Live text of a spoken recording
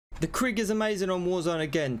The KRIG is amazing on Warzone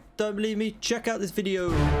again. Don't believe me? Check out this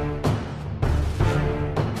video.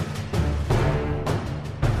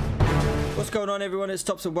 What's going on everyone, it's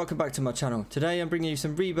Tops and welcome back to my channel. Today I'm bringing you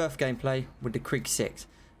some Rebirth gameplay with the KRIG 6.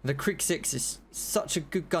 The KRIG 6 is such a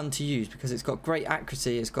good gun to use because it's got great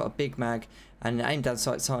accuracy, it's got a big mag, and the aim down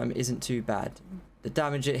sight time isn't too bad. The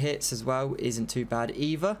damage it hits as well isn't too bad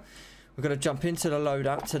either. We're going to jump into the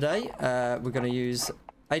loadout today. We're going to use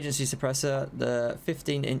agency suppressor, the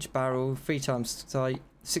 15-inch barrel, 3x sight,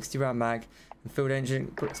 60 round mag, and field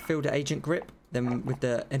agent grip. Then with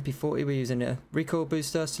the MP40 we're using a recoil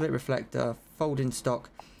booster, slit reflector, folding stock,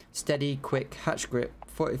 steady, quick, hatch grip,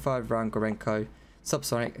 45 round Gorenko,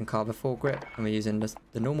 subsonic and Carver 4 grip, and we're using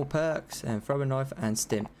the normal perks and throwing knife and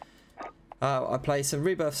stim. I play some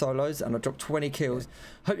Rebirth solos and I dropped 20 kills.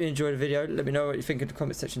 Hope you enjoyed the video. Let me know what you think in the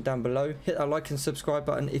comment section down below. Hit that like and subscribe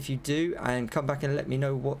button if you do, and come back and let me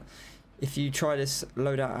know what, if you try this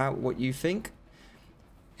loadout out, what you think.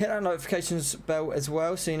 Hit that notifications bell as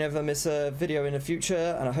well so you never miss a video in the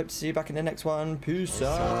future, and I hope to see you back in the next one. Peace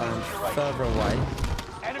out. Further away.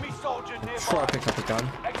 Enemy soldier nearby. Try to pick up a gun.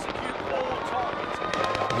 Execute all targets.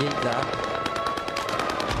 Yeet that.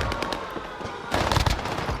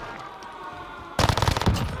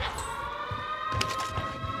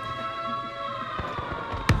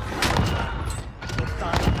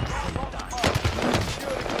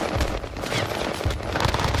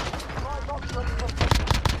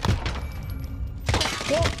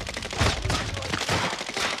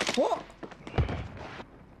 What?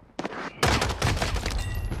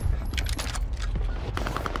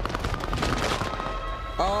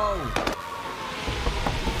 Oh.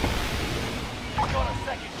 Got a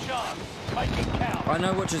second chance. Make it count. I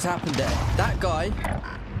know what just happened there. That guy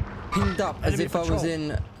pinged up as if I was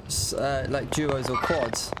in like duos or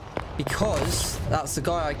quads, because that's the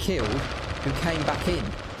guy I killed who came back in.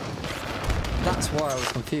 That's why I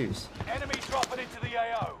was confused. Enemy dropping into the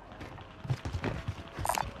AO.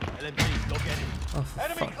 LMG, go get it. Oh, for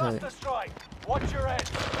Enemy fuck's cluster sake. strike. Watch your head.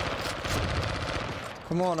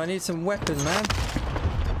 Come on, I need some weapons, man.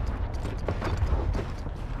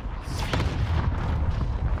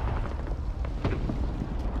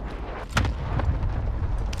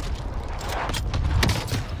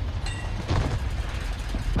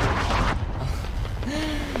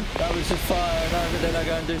 That was just fire, no, but then I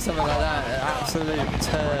go and do something like that. Absolute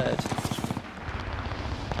turd.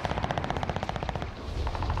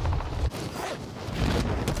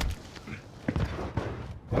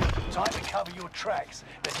 Time to cover your tracks.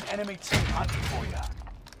 There's an enemy team hunting for you.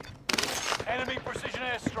 Enemy precision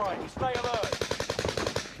airstrike. Stay alert.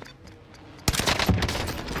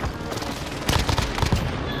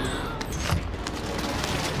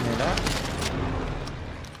 Give me that.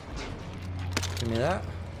 Give me that.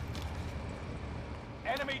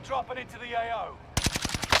 Enemy dropping into the AO.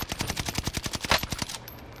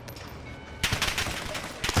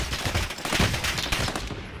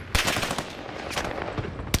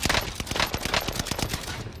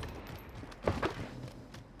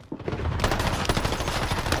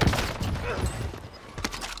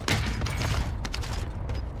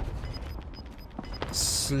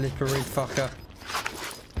 Slippery fucker.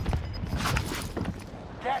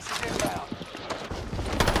 Gas is inbound.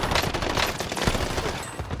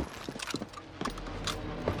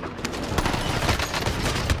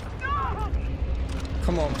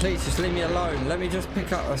 Come on, please, just leave me alone. Let me just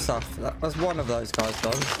pick up the stuff. That was one of those guys,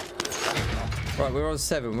 though. Right, we're on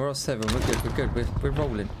 7. We're on 7. We're good. We're good. We're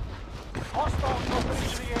rolling. Hostile dropping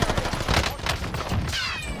into the area.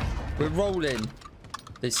 We're rolling.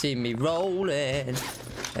 They see me rolling.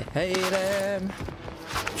 They hate him.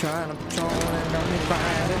 Trying to patrol and don't be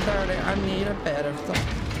bad and dirty. I need a better stuff.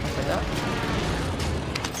 Like that.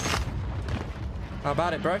 How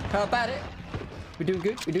about it, bro? How about it? We doing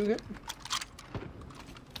good? We doing good?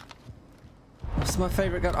 What's my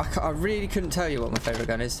favorite gun? I really couldn't tell you what my favorite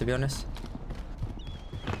gun is, to be honest.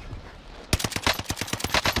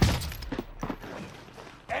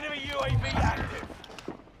 Enemy UAV active.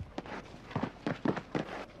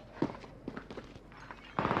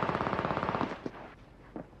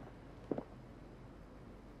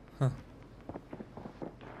 Huh.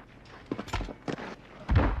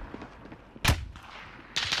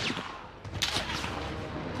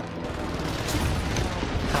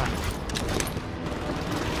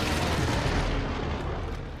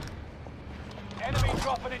 Enemy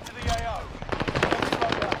dropping into the AO.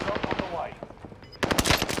 Loadout drop on the way.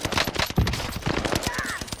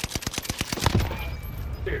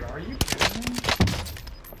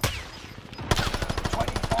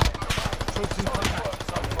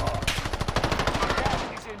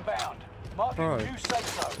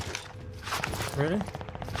 Really?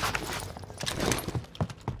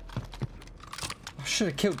 I should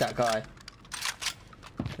have killed that guy.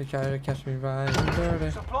 They tried to catch me right and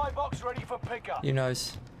dirty. Supply box ready for pickup. You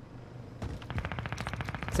knows.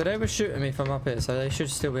 So they were shooting me from up here, so they should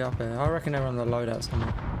still be up here. I reckon they're on the loadout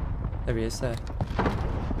somewhere. There he is there.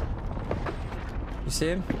 You see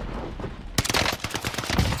him?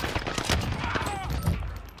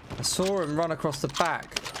 I saw him run across the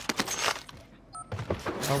back.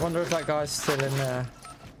 I wonder if that guy's still in there.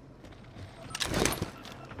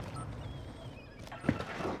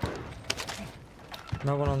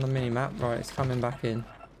 No one on the mini-map. Right, it's coming back in.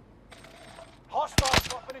 Hostiles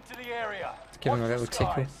dropping into the area. Let's give him a little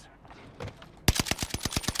tickle.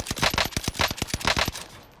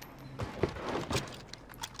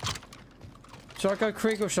 Should I go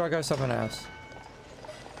KRIG or should I go someone else?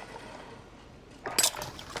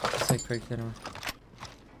 Let's say KRIG anyway.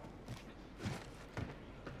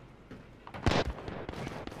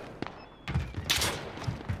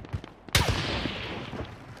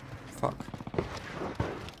 Fuck.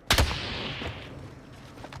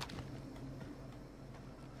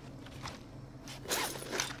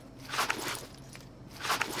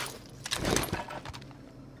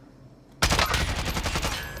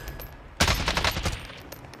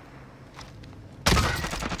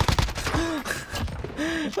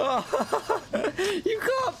 Oh, you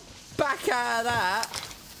can't back out of that.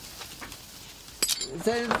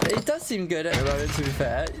 So it does seem good at the moment, to be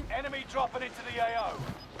fair. Enemy dropping into the AO.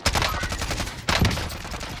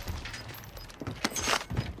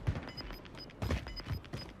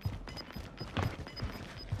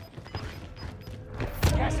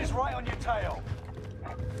 Gas is right on your tail.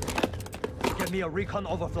 Get me a recon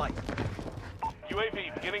overflight.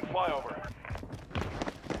 UAV beginning flyover.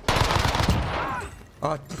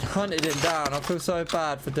 I hunted him down. I feel so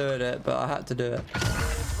bad for doing it, but I had to do it.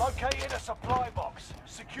 Located a supply box.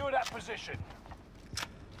 Secure that position.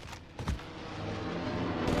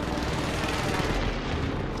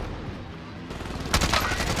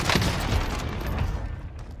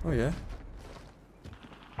 Oh yeah.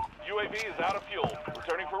 UAV is out of fuel.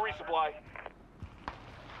 Returning for resupply.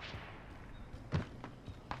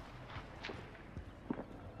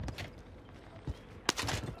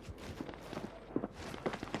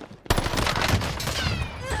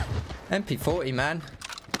 MP40, man.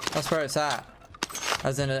 That's where it's at.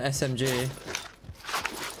 As in an SMG.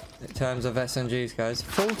 In terms of SMGs, guys.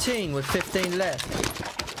 14 with 15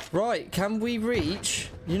 left. Right, can we reach,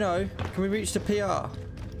 you know, can we reach the PR?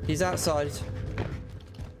 He's outside.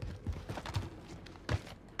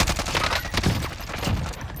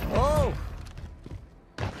 Oh!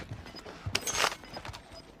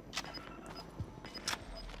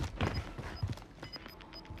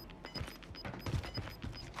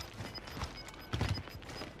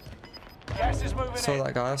 Gas is moving I saw in.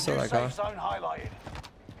 that guy, I saw New that guy. safe zone highlighted.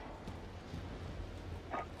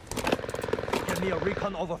 Get me a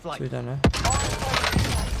recon overflight. We don't know.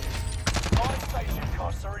 Fire station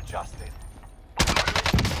costs are adjusted.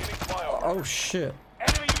 Beginning flyover. Oh shit.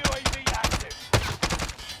 Enemy UAV active.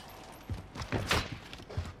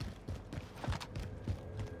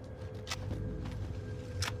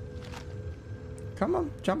 Come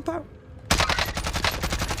on, jump out.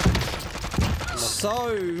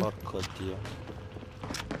 So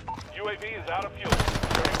UAV is out of fuel.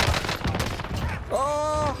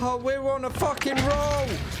 oh, we're on a fucking roll.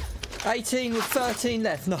 18 with 13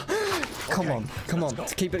 left. No. Come on, come on.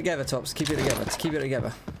 Let's keep it together, Tops. Keep it together. Let's keep it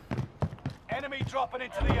together. Enemy dropping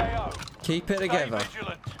into the AO. Keep it together. Stay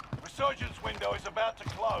vigilant. Resurgence window is about to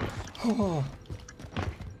close. Oh.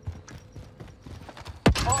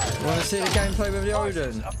 Want to see the gameplay with the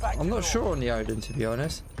Odin? I'm not sure on the Odin, to be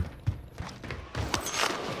honest.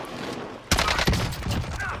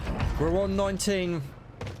 We're on 19.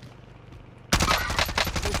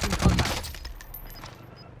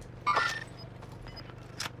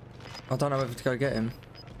 I don't know whether to go get him.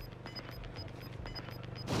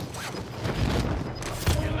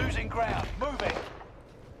 You're losing ground. Move it.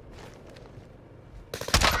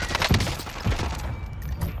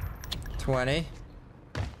 $20.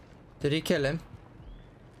 Did he kill him?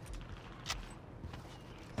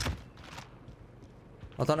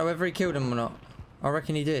 I don't know whether he killed him or not. I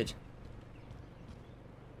reckon he did.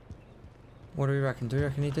 What do we reckon? Do we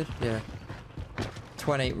reckon he did? Yeah.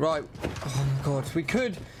 20. Right. Oh my god. We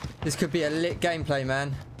could. This could be a lit gameplay,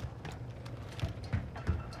 man.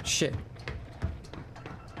 Shit.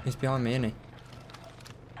 He's behind me, isn't he?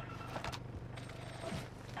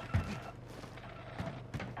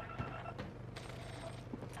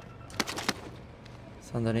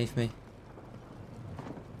 It's underneath me.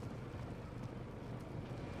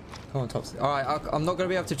 Come on, Tops. Alright, I'm not going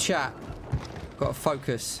to be able to chat. Got to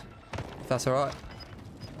focus. If that's alright.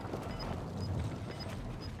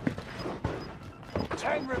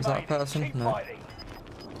 10 Is that a person? Keep No. fighting.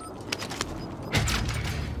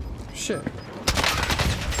 Shit.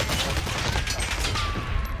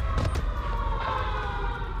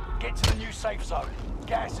 Get to the new safe zone.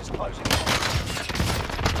 Gas is closing. 10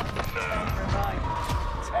 remain.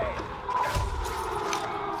 10.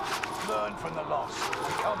 Learn from the loss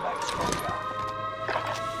and come back stronger.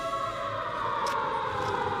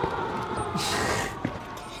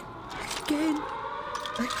 Again.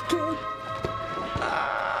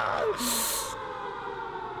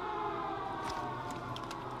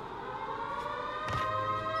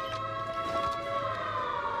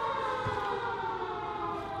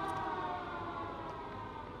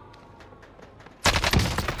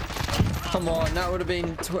 Come on, that would have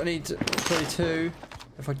been 22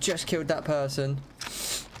 if I just killed that person.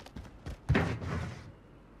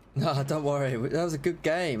 Nah, don't worry. That was a good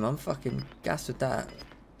game. I'm fucking gassed with that.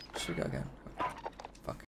 Should we go again?